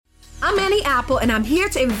I'm Annie Apple, and I'm here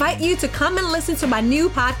to invite you to come and listen to my new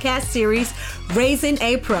podcast series, Raising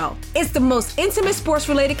a Pro. It's the most intimate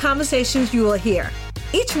sports-related conversations you will hear.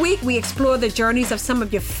 Each week, we explore the journeys of some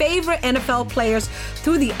of your favorite NFL players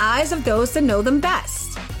through the eyes of those that know them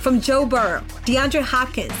best. From Joe Burrow, DeAndre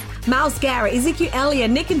Hopkins, Myles Garrett, Ezekiel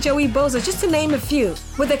Elliott, Nick and Joey Bosa, just to name a few.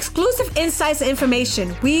 With exclusive insights and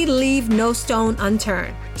information, we leave no stone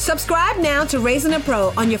unturned. Subscribe now to Raising a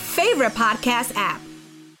Pro on your favorite podcast app.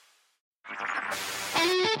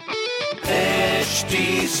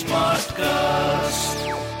 HD Smartcast.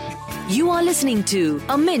 You are listening to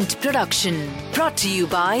a Mint production brought to you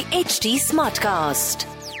by HD Smartcast.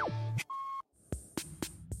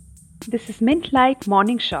 This is Mint Light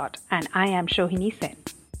Morning Shot, and I am Shohini Sen.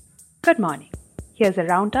 Good morning. Here's a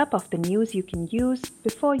roundup of the news you can use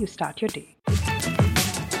before you start your day.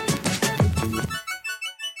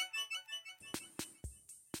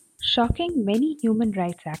 Shocking many human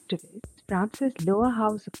rights activists, France's lower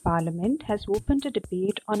house of parliament has opened a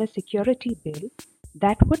debate on a security bill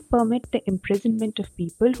that would permit the imprisonment of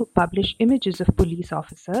people who publish images of police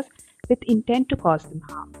officers with intent to cause them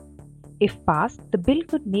harm. If passed, the bill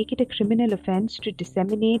could make it a criminal offense to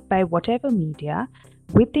disseminate by whatever media,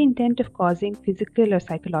 with the intent of causing physical or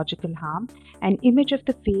psychological harm, an image of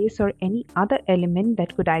the face or any other element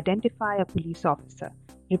that could identify a police officer,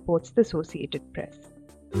 reports the Associated Press.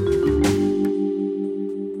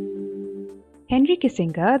 Henry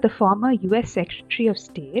Kissinger, the former US Secretary of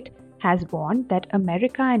State, has warned that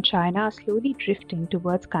America and China are slowly drifting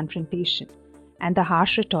towards confrontation, and the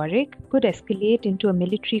harsh rhetoric could escalate into a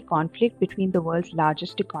military conflict between the world's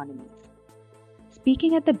largest economies.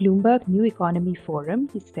 Speaking at the Bloomberg New Economy Forum,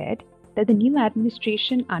 he said that the new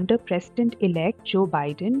administration under President-elect Joe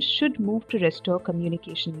Biden should move to restore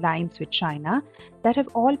communication lines with China that have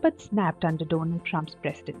all but snapped under Donald Trump's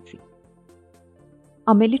presidency.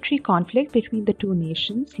 A military conflict between the two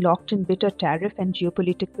nations, locked in bitter tariff and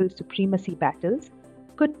geopolitical supremacy battles,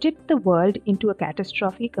 could tip the world into a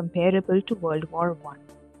catastrophe comparable to World War I.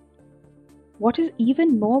 What is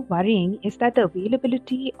even more worrying is that the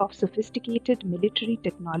availability of sophisticated military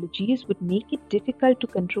technologies would make it difficult to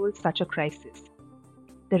control such a crisis.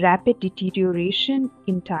 The rapid deterioration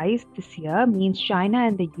in ties this year means China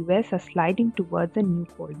and the US are sliding towards a new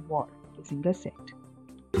Cold War, Kissinger said.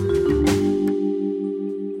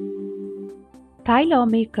 Thai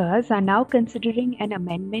lawmakers are now considering an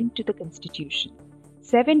amendment to the constitution.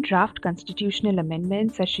 7 draft constitutional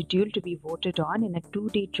amendments are scheduled to be voted on in a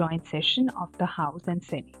 2-day joint session of the House and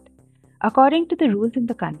Senate. According to the rules in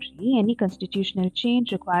the country, any constitutional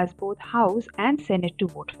change requires both House and Senate to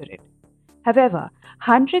vote for it. However,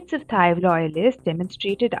 hundreds of Thai loyalists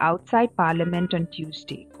demonstrated outside Parliament on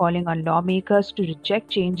Tuesday, calling on lawmakers to reject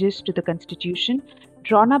changes to the constitution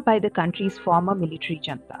drawn up by the country's former military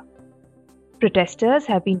junta. Protesters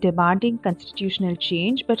have been demanding constitutional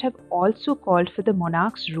change but have also called for the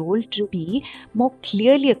monarch's role to be more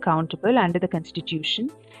clearly accountable under the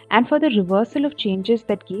constitution and for the reversal of changes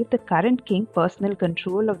that gave the current king personal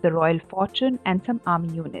control of the royal fortune and some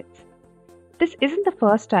army units. This isn't the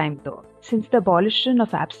first time though. Since the abolition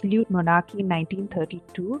of absolute monarchy in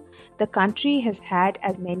 1932, the country has had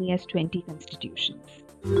as many as 20 constitutions.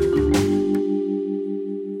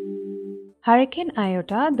 Hurricane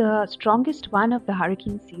Iota, the strongest one of the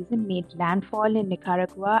hurricane season, made landfall in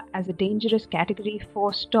Nicaragua as a dangerous Category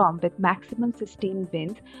 4 storm with maximum sustained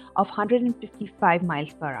winds of 155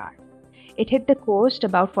 miles per hour. It hit the coast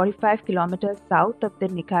about 45 kilometers south of the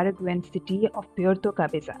Nicaraguan city of Puerto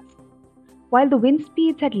Cabezas. While the wind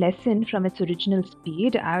speeds had lessened from its original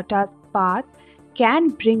speed, Iota's path can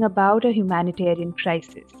bring about a humanitarian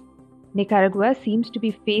crisis. Nicaragua seems to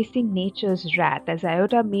be facing nature's wrath as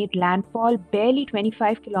Iota made landfall barely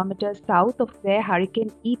 25 kilometers south of where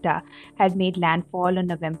Hurricane Eta had made landfall on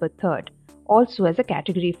November 3rd, also as a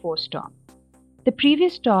Category 4 storm. The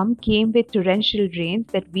previous storm came with torrential rains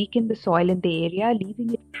that weakened the soil in the area,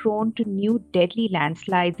 leaving it prone to new deadly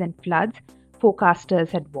landslides and floods, forecasters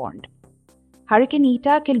had warned. Hurricane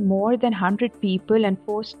Eta killed more than 100 people and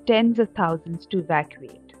forced tens of thousands to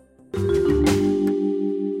evacuate.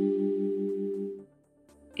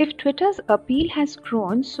 If Twitter's appeal has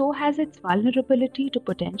grown, so has its vulnerability to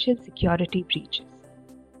potential security breaches.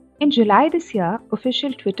 In July this year,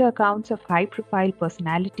 official Twitter accounts of high-profile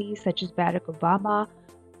personalities such as Barack Obama,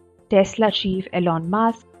 Tesla chief Elon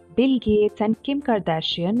Musk, Bill Gates, and Kim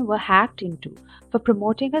Kardashian were hacked into for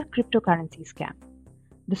promoting a cryptocurrency scam.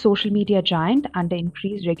 The social media giant, under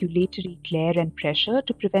increased regulatory glare and pressure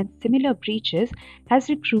to prevent similar breaches, has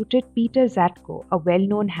recruited Peter Zatko, a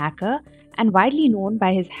well-known hacker and widely known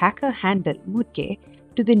by his hacker handle Mudge,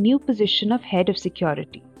 to the new position of head of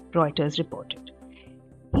security, Reuters reported.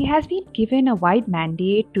 He has been given a wide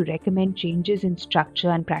mandate to recommend changes in structure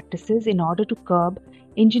and practices in order to curb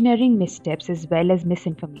engineering missteps as well as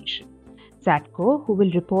misinformation. Zatko, who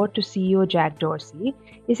will report to CEO Jack Dorsey,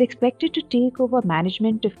 is expected to take over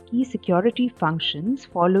management of key security functions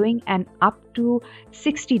following an up to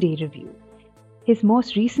 60-day review. His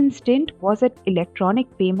most recent stint was at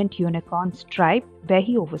electronic payment unicorn Stripe, where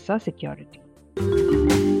he oversaw security.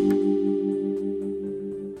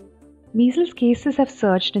 Measles cases have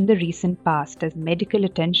surged in the recent past as medical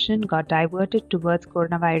attention got diverted towards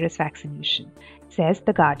coronavirus vaccination, says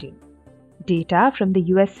The Guardian. Data from the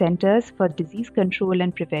US Centers for Disease Control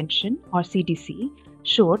and Prevention, or CDC,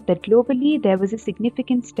 showed that globally there was a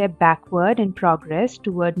significant step backward in progress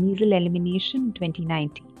toward measles elimination in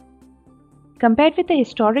 2019. Compared with the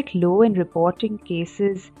historic low in reporting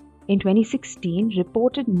cases in 2016,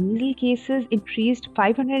 reported measles cases increased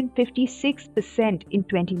 556% in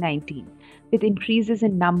 2019, with increases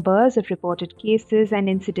in numbers of reported cases and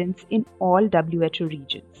incidents in all WHO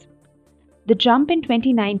regions. The jump in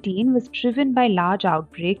 2019 was driven by large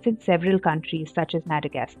outbreaks in several countries such as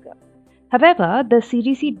Madagascar. However, the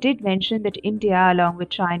CDC did mention that India, along with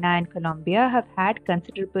China and Colombia, have had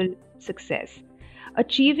considerable success.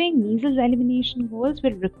 Achieving measles elimination goals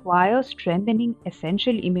will require strengthening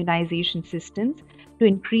essential immunization systems to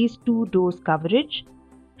increase two-dose coverage,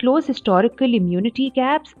 close historical immunity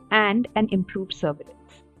gaps, and an improved surveillance.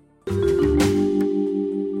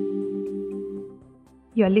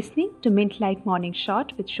 You're listening to Mint Light Morning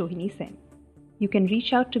Shot with Shohini Sen. You can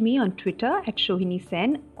reach out to me on Twitter at Shohini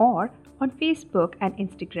Sen or on Facebook and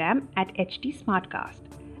Instagram at HT Smartcast.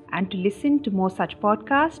 And to listen to more such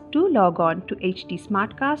podcasts, do log on to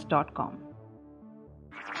htsmartcast.com.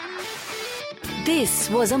 This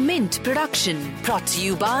was a Mint production brought to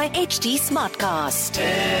you by HT Smartcast.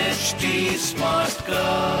 HT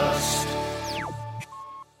Smartcast.